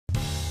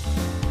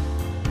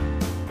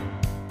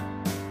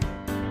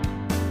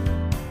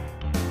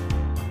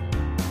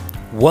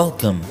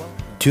Welcome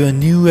to a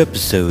new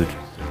episode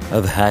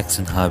of Hacks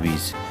and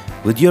Hobbies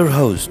with your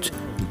host,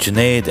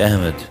 Junaid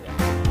Ahmed.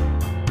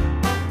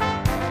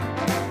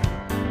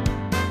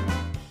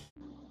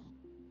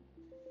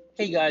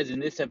 Hey guys, in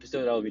this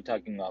episode I'll be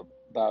talking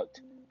about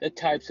the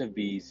types of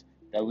bees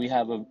that we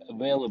have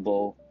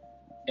available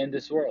in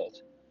this world.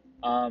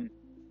 Um,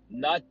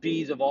 Not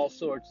bees of all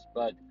sorts,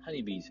 but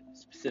honeybees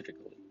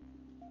specifically.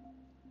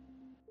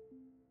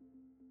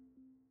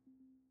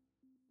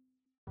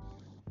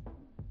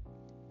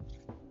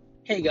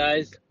 Hey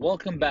guys,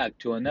 welcome back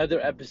to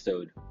another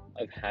episode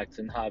of Hacks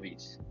and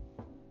Hobbies.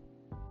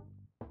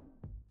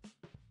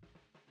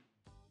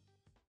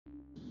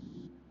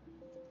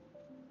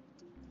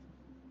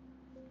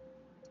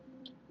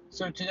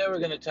 So today we're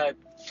going to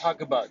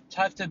talk about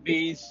types of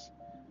bees,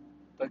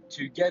 but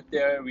to get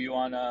there we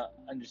want to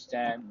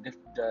understand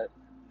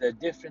the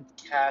different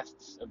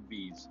castes of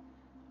bees.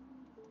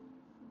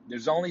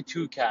 There's only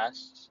two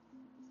castes,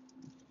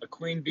 a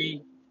queen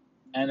bee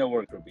and a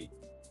worker bee.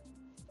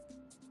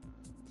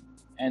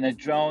 And a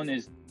drone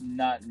is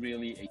not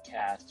really a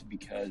caste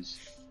because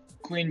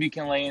queen bee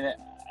can lay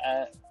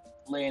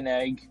an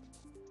egg,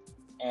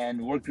 and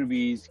worker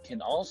bees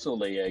can also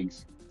lay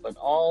eggs, but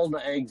all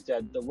the eggs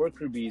that the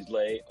worker bees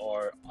lay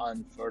are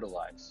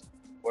unfertilized,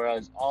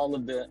 whereas all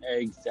of the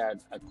eggs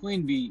that a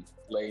queen bee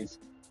lays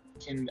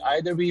can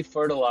either be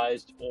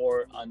fertilized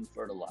or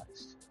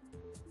unfertilized.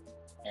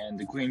 And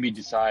the queen bee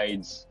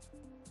decides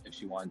if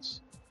she wants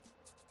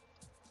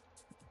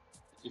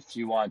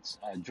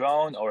a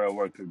drone or a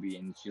worker bee,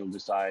 and she'll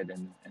decide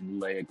and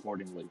lay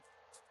accordingly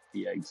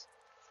the eggs.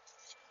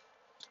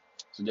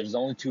 So there's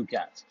only two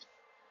castes.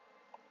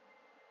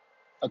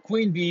 A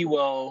queen bee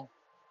will,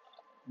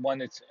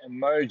 when it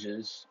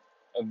emerges,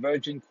 a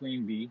virgin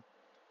queen bee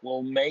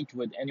will mate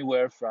with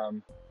anywhere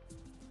from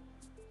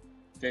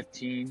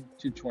 15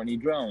 to 20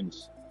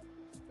 drones.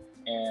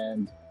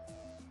 And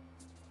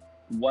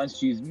once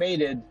she's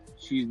mated,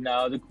 she's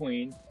now the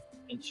queen,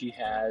 and she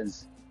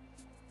has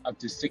up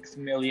to 6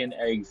 million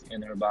eggs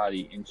in her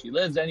body, and she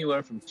lives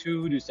anywhere from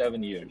 2 to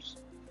 7 years.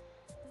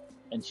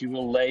 And she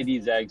will lay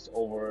these eggs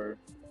over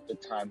the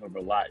time of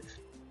her life.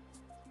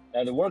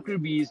 Now, the worker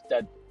bees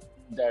that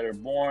are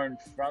born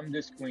from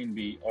this queen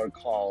bee are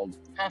called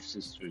half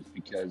sisters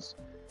because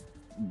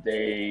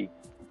they're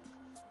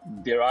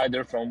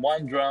either from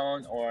one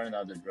drone or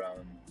another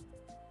drone,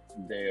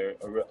 their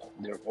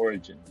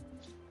origin.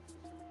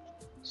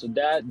 So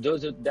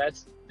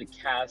that's the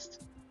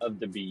caste of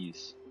the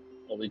bees.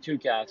 Only two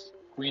castes,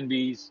 queen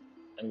bees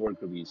and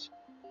worker bees.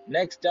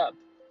 Next up,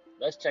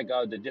 let's check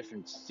out the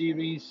different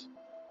species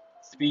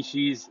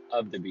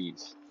of the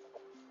bees.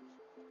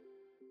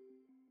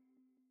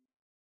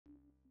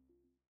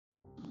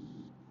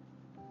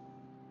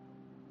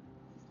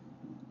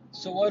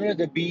 So what are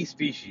the bee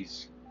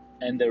species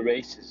and their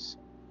races?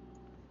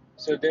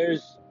 So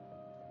there's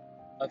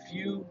a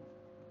few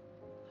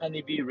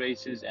honeybee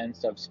races and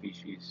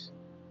subspecies,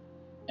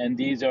 and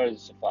these are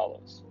as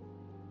follows.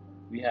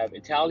 We have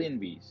Italian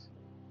bees.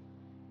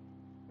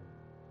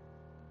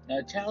 Now,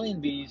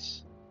 Italian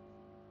bees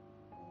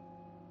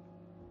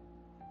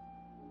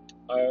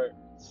are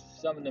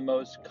some of the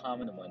most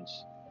common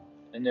ones.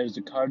 And there's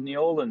the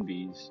Carniolan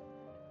bees,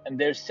 and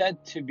they're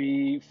said to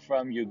be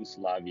from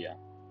Yugoslavia.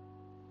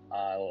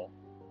 I'll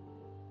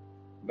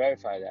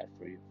verify that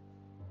for you.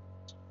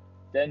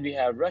 Then we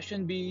have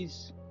Russian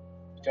bees,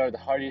 which are the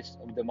hardiest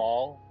of them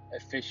all,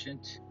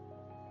 efficient,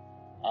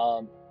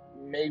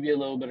 maybe a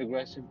little bit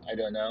aggressive, I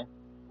don't know.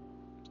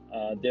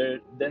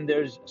 Then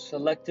there's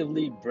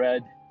selectively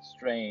bred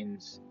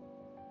strains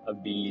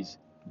of bees.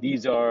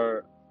 These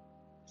are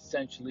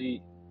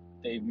essentially,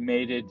 they've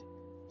mated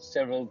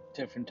several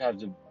different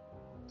types of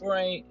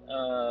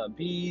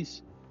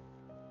bees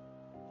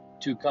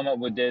to come up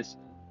with this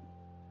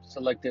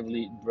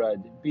selectively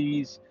bred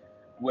bees,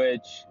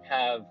 which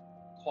have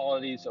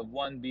qualities of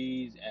one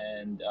bees,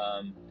 and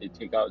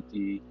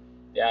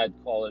they add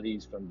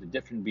qualities from the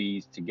different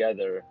bees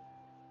together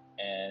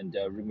and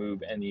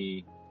remove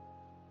anything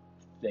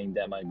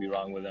that might be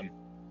wrong with them.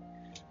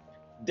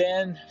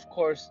 Then, of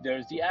course,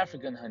 there's the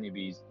African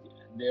honeybees.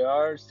 There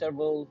are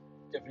several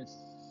different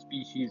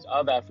species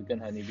of African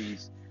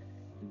honeybees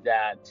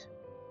that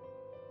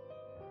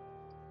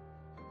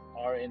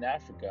are in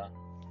Africa,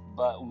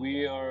 but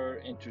we are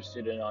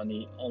interested in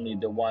only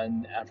the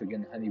one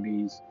African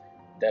honeybees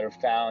that are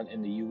found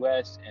in the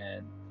U.S.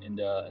 and in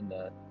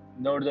the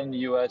northern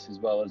U.S. as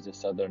well as the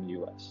southern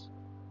U.S.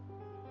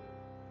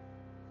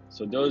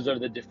 So those are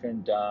the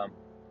different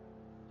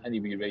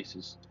honeybee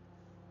races.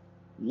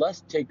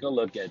 Let's take a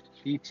look at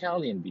the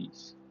Italian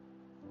bees.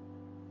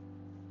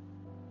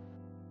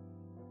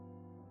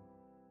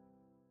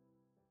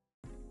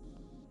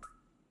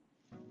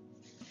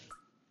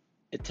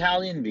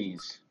 Italian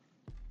bees.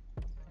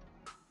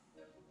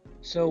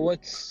 So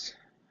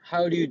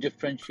how do you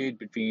differentiate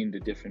between the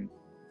different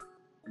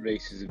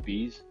races of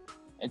bees?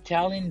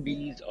 Italian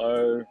bees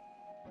are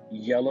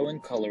yellow in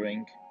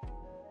coloring,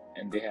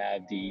 and they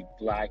have the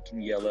black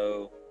and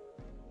yellow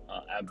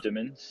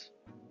abdomens.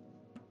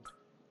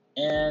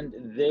 and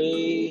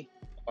they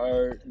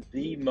are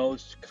the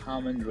most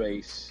common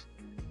race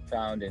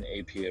found in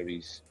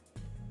apiaries.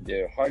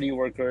 They're hardy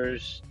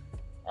workers.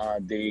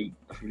 They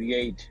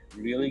create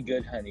really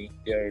good honey.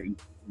 They're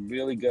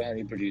really good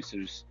honey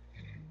producers,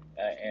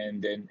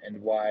 and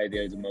why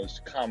they're the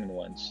most common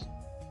ones.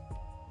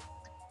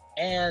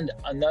 And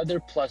another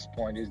plus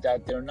point is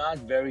that they're not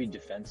very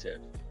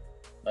defensive.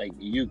 Like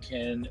you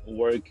can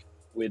work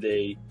with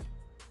a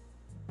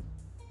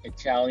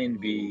Italian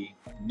bee,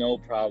 no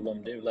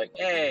problem. They're like,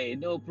 hey,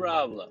 no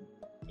problem.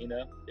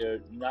 They're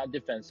not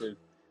defensive.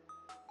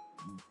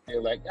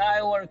 They're like,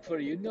 I work for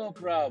you, no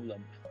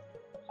problem.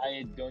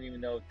 I don't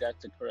even know if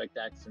that's the correct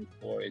accent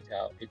for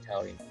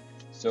Italian.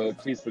 So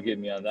please forgive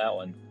me on that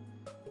one.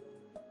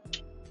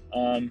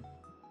 Um,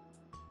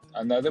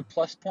 Another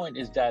plus point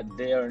is that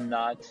they're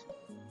not,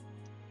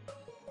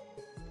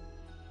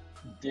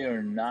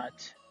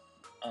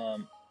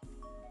 um,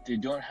 they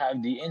don't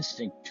have the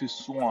instinct to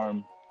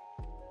swarm.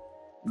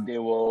 They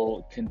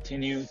will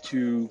continue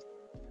to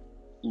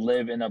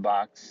live in a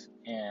box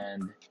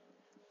and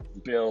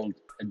build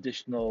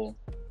additional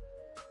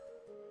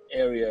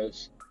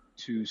areas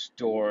to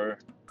store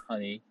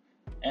honey,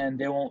 and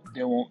they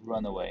won't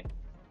run away.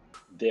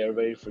 They are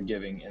very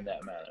forgiving in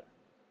that manner.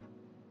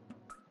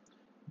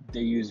 They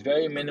use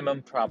very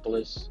minimum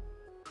propolis.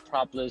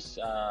 Propolis,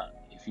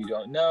 if you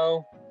don't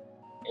know,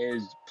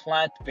 is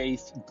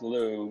plant-based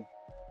glue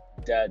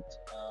that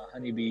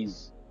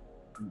honeybees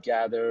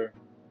gather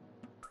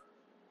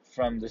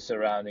from the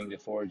surrounding. The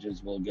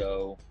forages will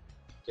go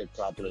get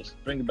propolis,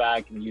 bring it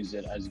back, and use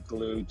it as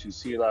glue to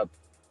seal up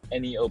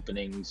any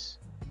openings,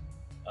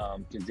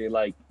 because they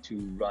like to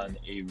run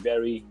a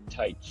very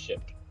tight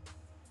ship.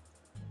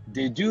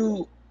 They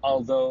do,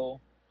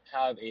 although,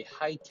 have a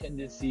high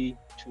tendency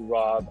to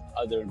rob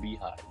other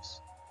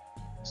beehives.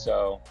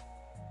 So,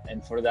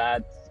 and for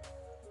that,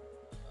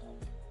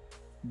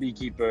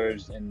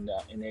 beekeepers and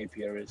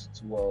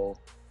apiarists will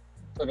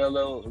put a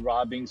little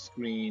robbing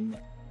screen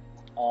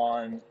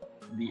on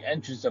the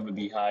entrance of a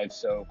beehive,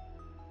 so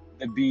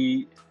the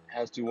bee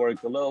has to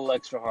work a little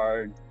extra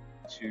hard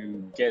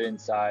to get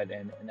inside,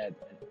 and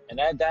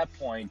at that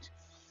point,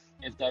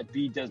 if that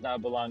bee does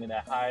not belong in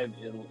that hive,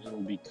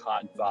 it'll be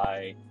caught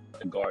by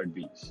the guard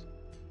bees.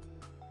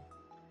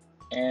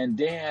 And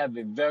they have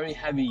a very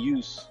heavy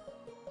use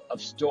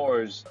of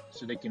stores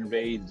so they can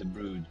raise the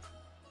brood.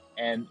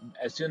 And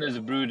as soon as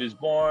the brood is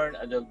born,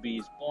 adult bee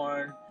is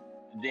born,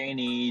 they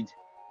need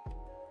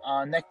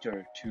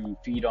nectar to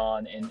feed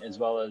on, and as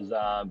well as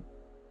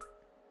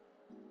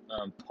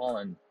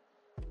pollen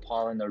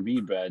or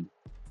bee bread.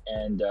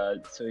 And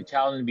so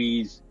Italian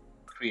bees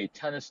create a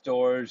ton of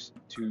stores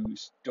to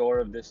store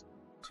of this,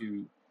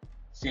 to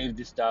save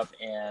this stuff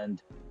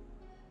and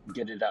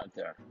get it out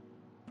there,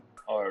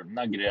 or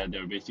not get it out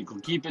there,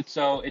 basically keep it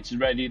so it's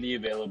readily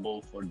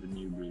available for the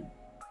new brood.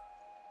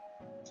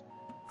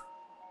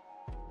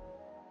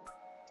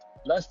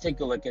 Let's take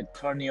a look at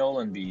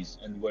Carniolan bees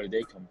and where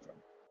they come from.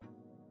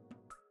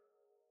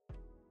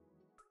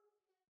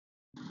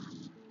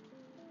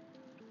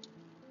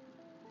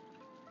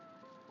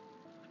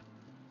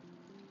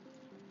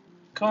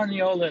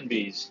 Carniolan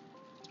bees.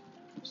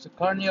 So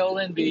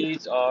Carniolan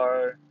bees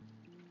are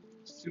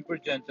super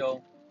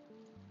gentle.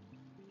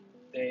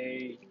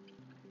 They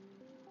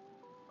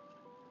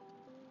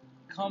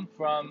come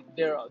from,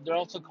 they're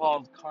also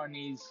called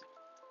carnies.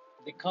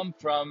 They come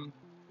from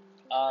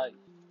uh,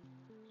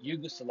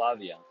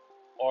 Yugoslavia,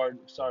 or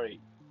sorry,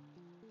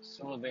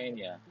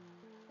 Slovenia.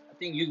 I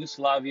think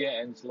Yugoslavia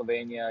and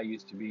Slovenia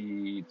used to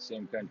be the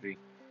same country.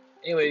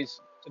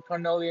 Anyways, the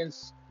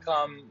Carnelians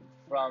come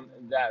from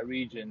that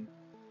region,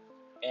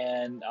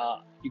 and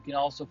you can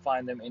also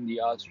find them in the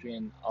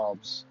Austrian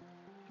Alps.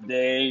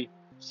 They,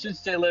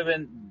 since they live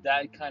in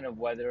that kind of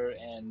weather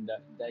and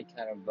that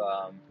kind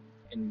of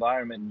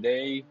environment,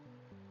 they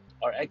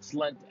are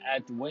excellent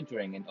at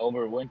wintering and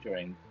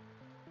overwintering.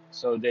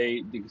 So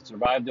they can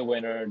survive the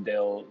winter.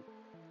 They'll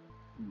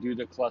do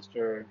the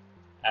cluster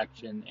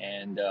action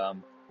and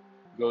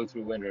go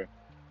through winter.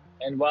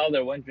 And while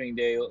they're wintering,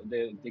 they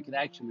can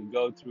actually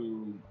go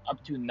through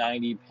up to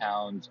 90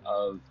 pounds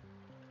of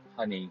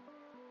honey,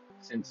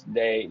 since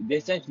they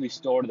essentially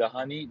store the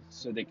honey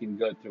so they can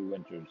go through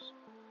winters.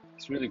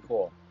 It's really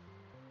cool.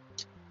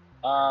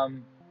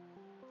 Um,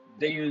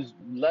 they use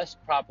less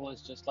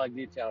propolis, just like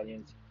the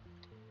Italians,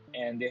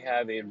 and they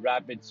have a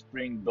rapid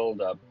spring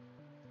buildup,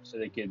 so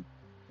they could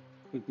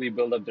quickly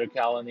build up their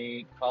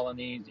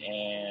colonies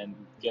and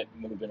get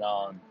moving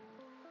on.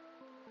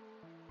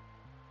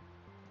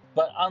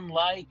 But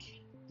unlike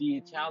the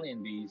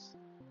Italian bees,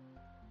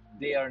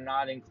 they are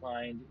not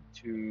inclined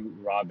to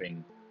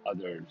robbing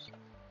other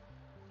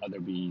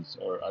bees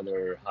or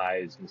other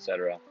hives,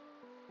 etc.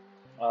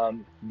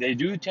 They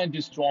do tend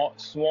to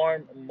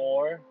swarm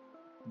more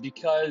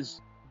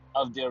because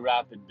of their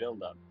rapid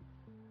buildup.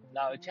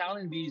 Now,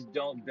 Italian bees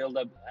don't build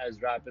up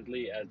as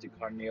rapidly as the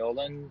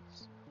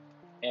Carniolans,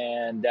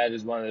 and that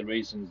is one of the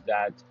reasons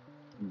that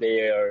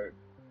they are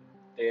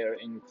they are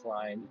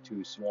inclined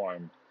to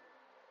swarm.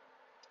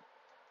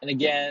 And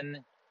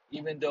again,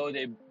 even though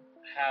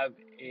have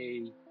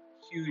a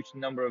huge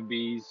number of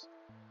bees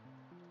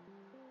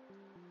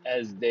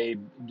as they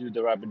do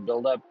the rapid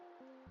buildup.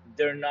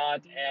 They're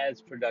not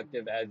as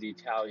productive as the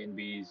Italian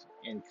bees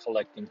in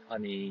collecting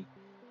honey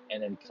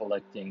and in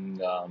collecting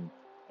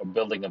or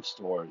building up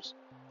stores.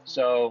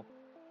 So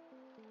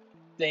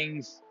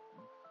things,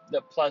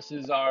 the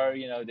pluses are,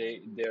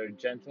 they're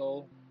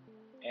gentle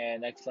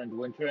and excellent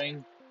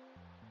wintering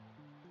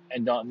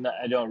and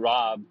don't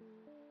rob,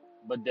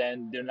 but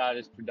then they're not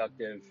as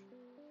productive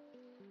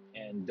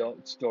and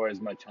don't store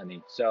as much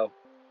honey. So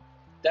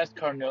that's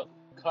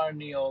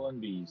Carniolan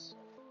bees.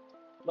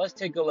 Let's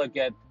take a look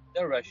at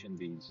the Russian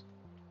bees.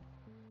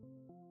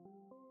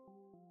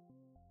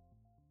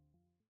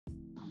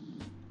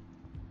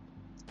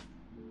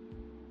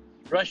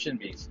 Russian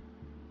bees.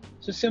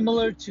 So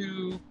similar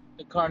to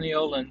the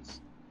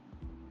Carniolans,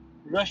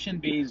 Russian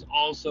bees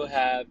also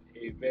have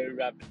a very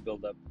rapid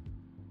buildup.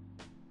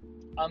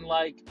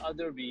 Unlike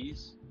other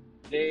bees,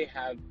 they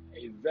have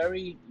a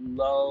very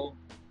low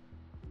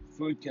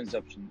food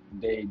consumption.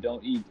 They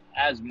don't eat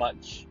as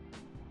much,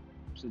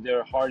 so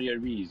they're hardier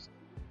bees.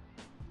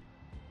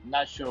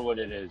 Not sure what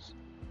it is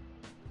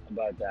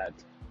about that.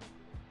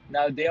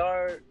 Now, they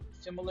are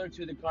similar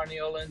to the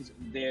Carniolans,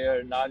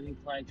 they're not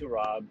inclined to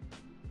rob,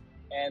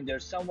 and they're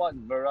somewhat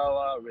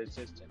Varroa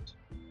resistant.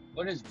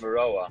 What is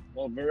Varroa?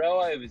 Well,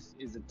 Varroa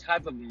is a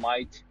type of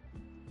mite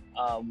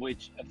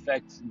which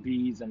affects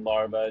bees and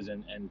larvae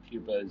and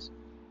pupas,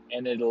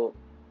 and it'll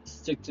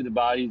stick to the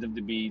bodies of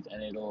the bees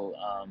and it'll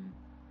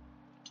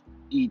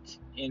eat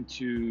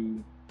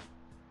into,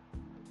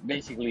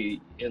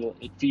 basically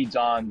it feeds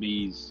on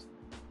bees,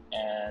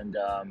 and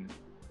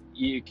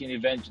you can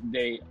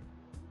eventually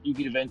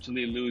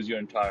lose your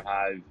entire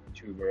hive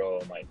to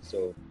Varroa mites.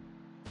 So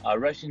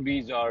Russian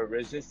bees are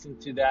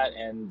resistant to that,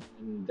 and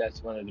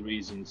that's one of the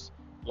reasons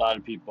a lot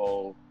of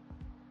people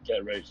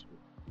get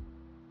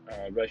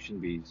Russian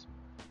bees.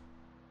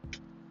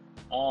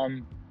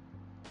 Um,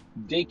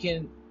 they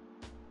can,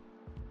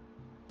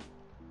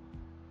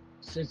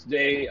 since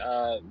they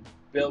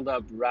build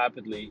up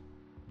rapidly,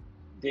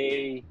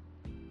 they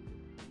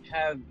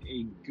have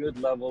a good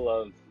level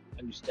of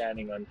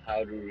understanding on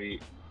how to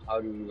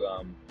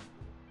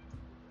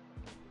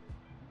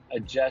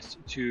adjust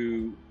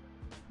to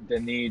the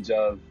needs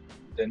of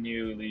the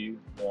newly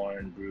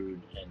born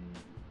brood,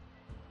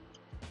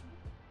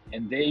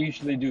 and they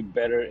usually do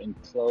better in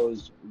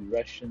closed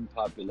Russian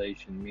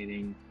population,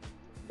 meaning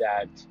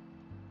that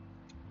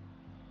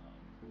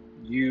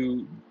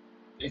you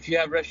if you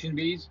have Russian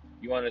bees,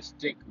 you want to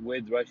stick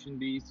with Russian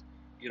bees.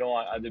 You don't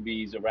want other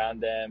bees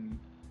around them.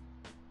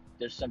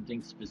 There's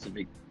something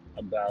specific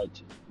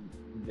about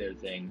their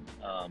thing,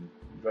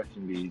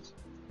 Russian bees,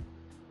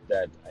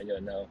 that I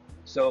don't know.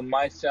 So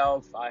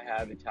myself, I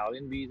have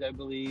Italian bees, I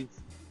believe,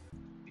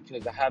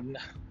 because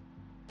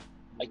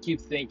I keep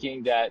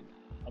thinking that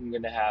I'm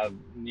gonna have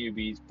new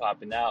bees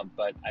popping out,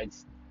 but I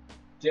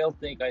still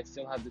think I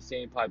still have the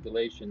same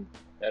population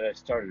that I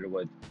started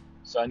with.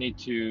 So I need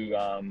to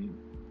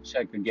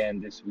check again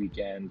this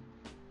weekend.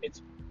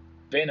 It's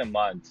been a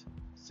month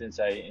since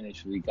I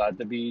initially got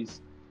the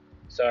bees,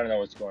 so I don't know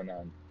what's going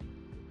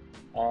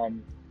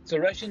on. So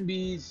Russian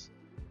bees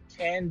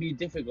can be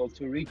difficult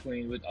to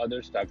requeen with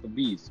other stock of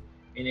bees,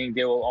 meaning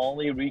they will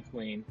only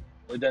requeen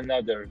with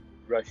another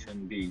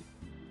Russian bee.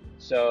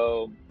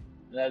 So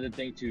another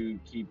thing to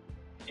keep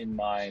in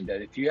mind,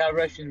 that if you have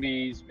Russian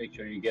bees, make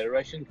sure you get a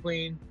Russian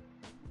queen.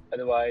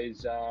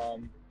 Otherwise,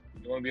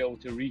 you won't be able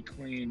to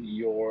requeen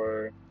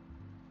your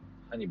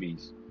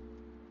honeybees.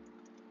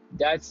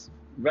 That's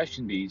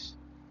Russian bees.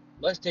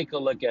 Let's take a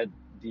look at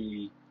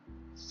the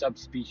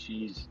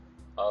subspecies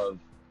of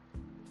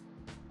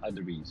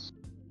other bees.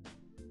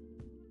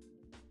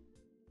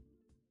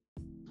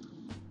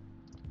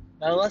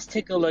 Now let's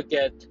take a look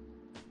at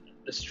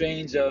the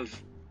strains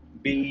of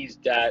bees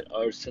that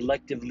are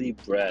selectively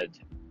bred.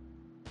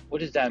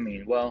 What does that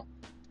mean? Well,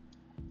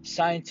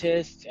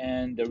 scientists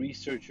and the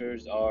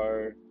researchers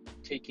are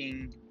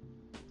taking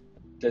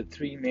the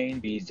three main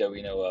bees that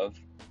we know of,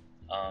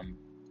 um,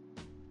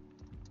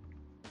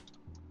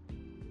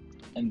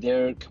 and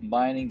they're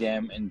combining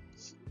them and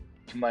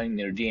combining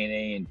their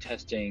DNA and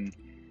testing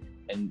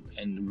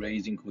and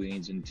raising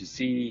queens, and to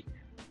see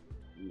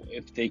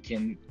if they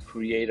can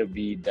create a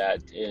bee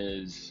that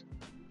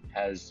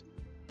has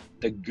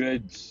the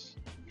goods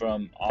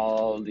from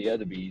all the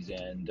other bees,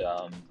 and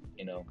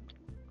you know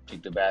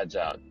take the bads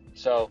out.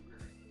 So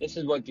this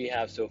is what we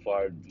have so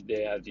far.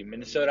 They have the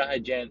Minnesota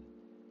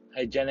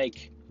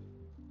Hygienic,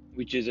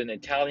 which is an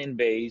Italian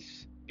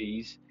base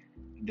bees.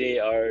 They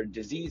are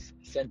disease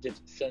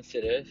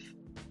sensitive,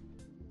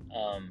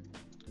 um,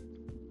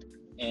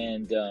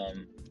 and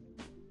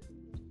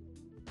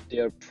they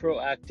are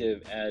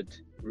proactive at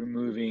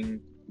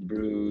removing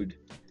brood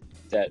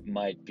that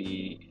might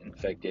be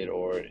infected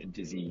or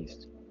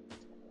diseased.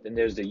 Then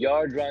there's the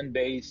yard run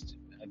based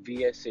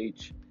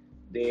VSH.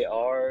 They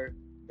are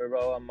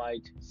Varroa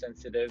mite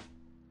sensitive,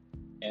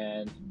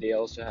 and they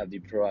also have the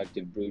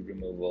proactive brood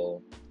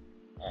removal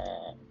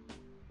uh,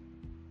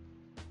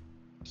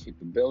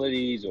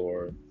 capabilities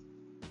or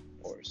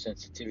or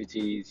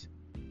sensitivities.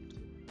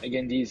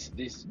 Again,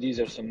 these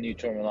are some new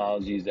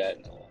terminologies that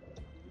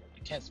I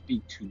can't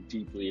speak too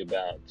deeply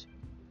about.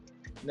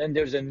 And then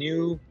there's a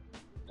new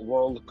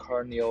world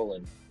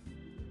carniolan,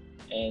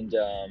 and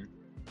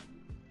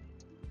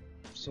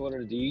so what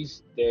are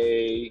these?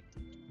 They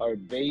are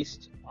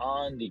based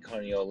on the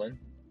carniolan.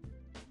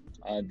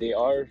 They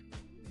are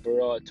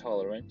Varroa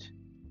tolerant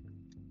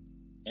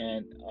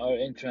and are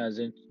in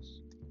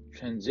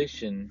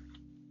transition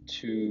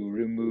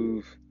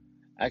to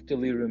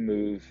actively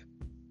remove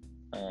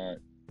uh,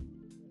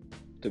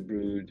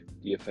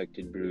 the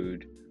affected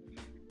brood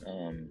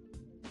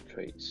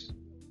traits.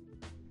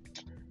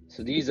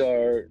 So these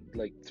are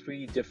like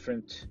three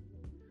different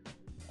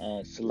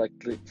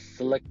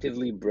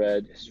selectively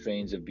bred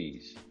strains of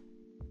bees.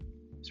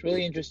 It's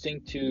really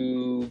interesting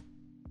to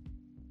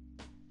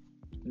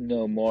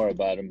know more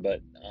about them,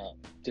 but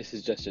this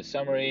is just a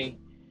summary.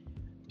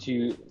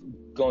 To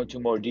go into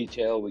more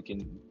detail, we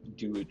can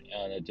do it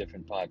on a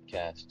different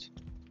podcast.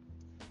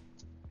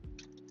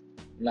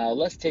 Now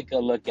let's take a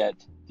look at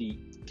the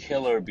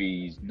killer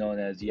bees, known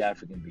as the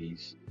African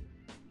bees,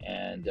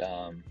 and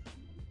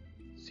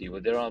see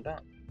what they're all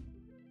about.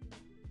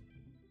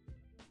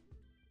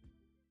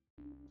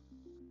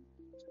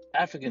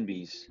 African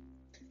bees.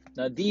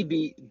 Now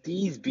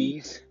these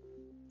bees,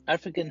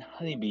 African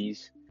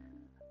honeybees,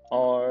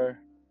 are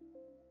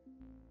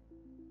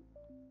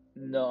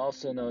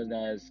also known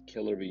as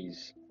killer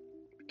bees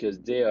because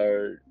they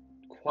are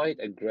quite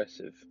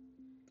aggressive.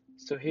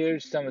 So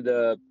here's some of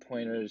the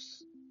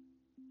pointers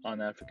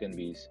on African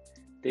bees.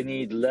 They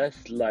need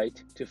less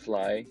light to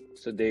fly,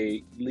 so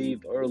they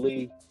leave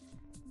early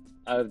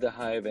out of the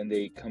hive and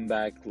they come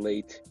back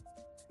late.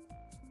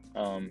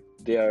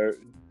 They are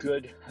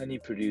good honey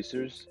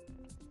producers,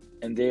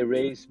 and they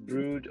raise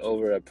brood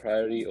over a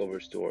priority over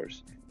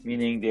stores,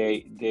 meaning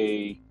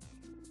they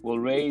will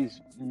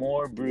raise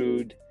more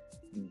brood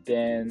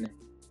than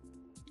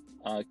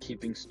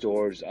keeping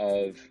stores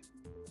of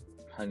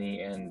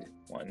honey and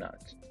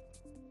whatnot.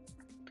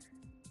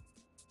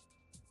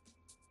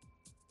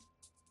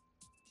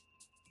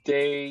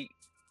 They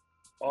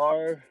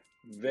are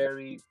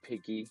very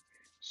picky,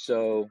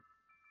 so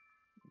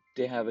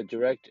they have a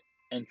direct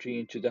entry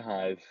into the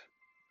hive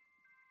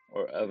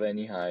or of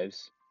any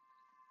hives.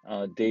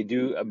 They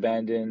do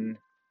abandon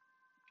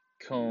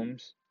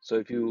combs, so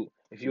if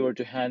you were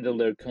to handle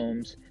their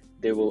combs,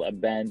 they will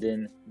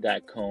abandon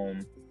that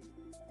comb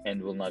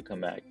and will not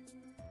come back.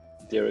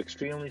 They're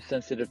extremely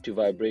sensitive to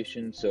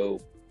vibration, so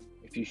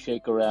if you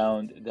shake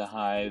around the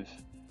hive,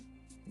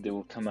 they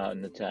will come out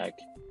and attack.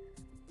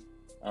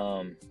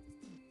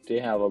 They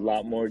have a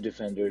lot more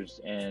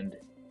defenders, and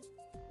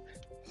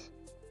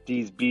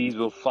these bees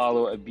will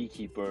follow a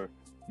beekeeper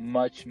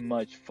much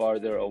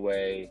farther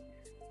away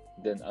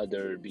than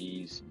other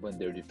bees when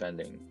they're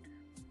defending.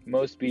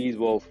 Most bees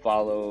will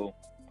follow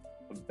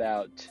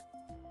about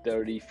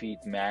 30 feet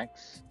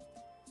max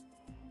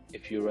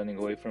if you're running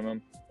away from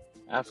them.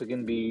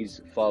 African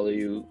bees follow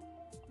you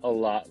a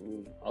lot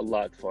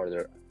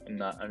farther. I'm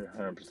not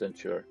 100%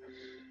 sure.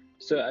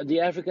 So the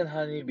African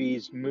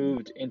honeybees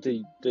moved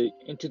into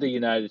the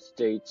United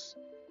States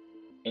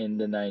in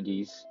the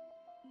 90s.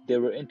 They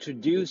were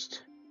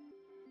introduced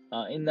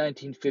in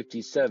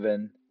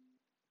 1957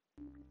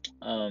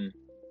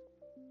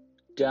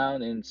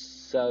 down in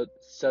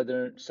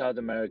South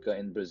America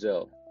in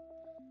Brazil,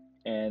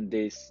 and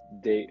they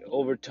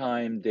over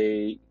time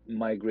they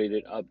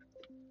migrated up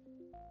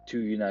to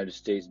United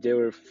States. They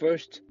were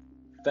first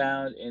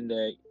found in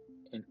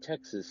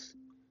Texas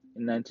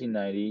in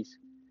 1990s,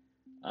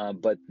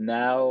 but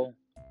now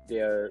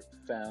they are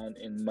found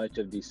in much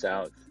of the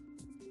South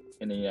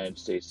in the United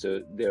States.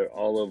 So they're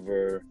all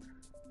over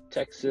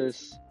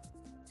Texas,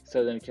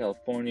 Southern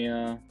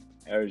California,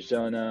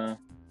 Arizona,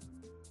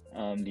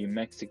 New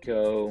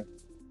Mexico,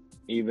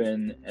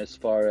 even as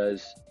far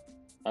as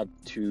up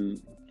to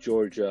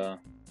Georgia.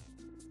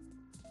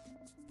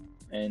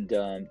 And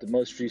the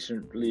most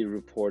recently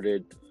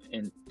reported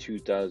in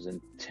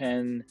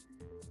 2010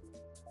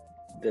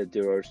 that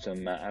there are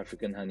some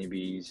African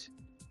honeybees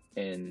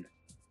in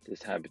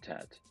this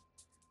habitat.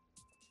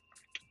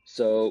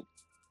 So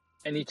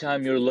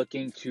anytime you're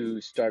looking to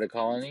start a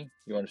colony,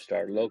 you want to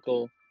start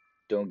local,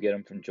 don't get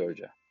them from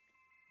Georgia.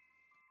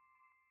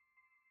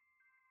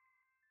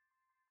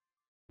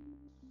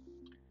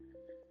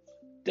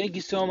 Thank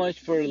you so much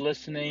for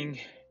listening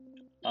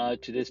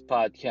to this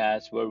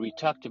podcast where we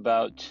talked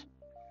about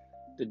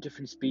the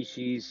different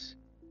species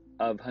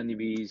of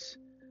honeybees,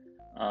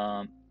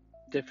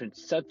 different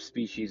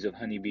subspecies of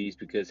honeybees,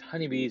 because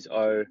honeybees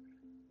are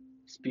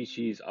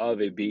species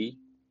of a bee,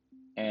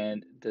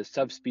 and the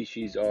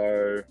subspecies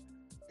are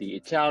the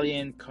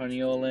Italian,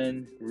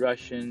 Carniolan,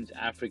 Russians,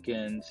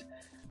 Africans,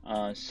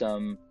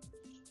 some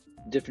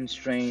different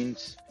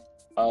strains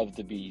of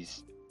the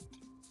bees.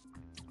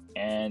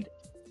 And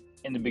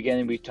in the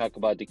beginning, we talked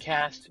about the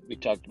caste, we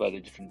talked about the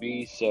different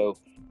bees. So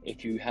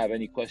if you have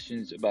any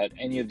questions about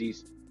any of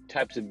these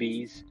types of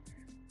bees,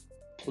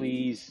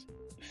 please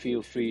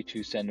feel free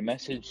to send a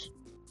message,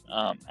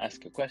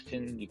 ask a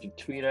question. You can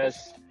tweet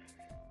us,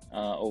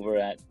 over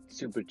at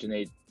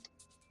SuperJanate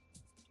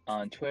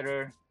on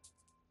Twitter,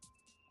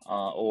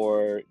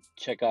 or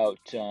check out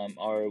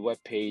our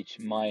webpage,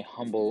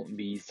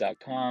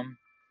 myhumblebees.com.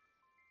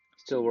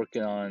 Still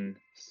working on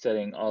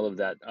setting all of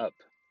that up.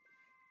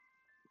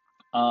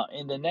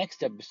 In the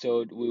next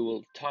episode, we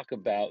will talk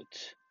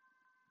about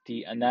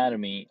the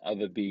anatomy of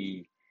a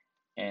bee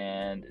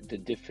and the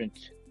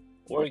different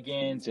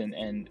organs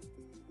and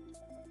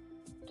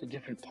the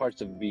different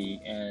parts of a bee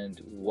and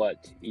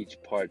what each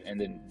part,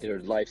 and then their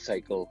life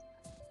cycle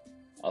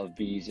of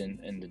bees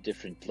and the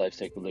different life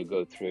cycle they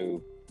go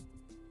through,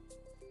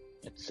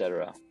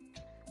 etc.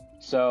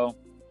 So,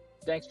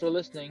 thanks for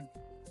listening.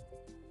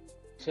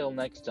 Till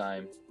next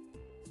time,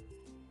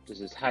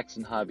 this is Hacks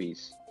and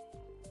Hobbies.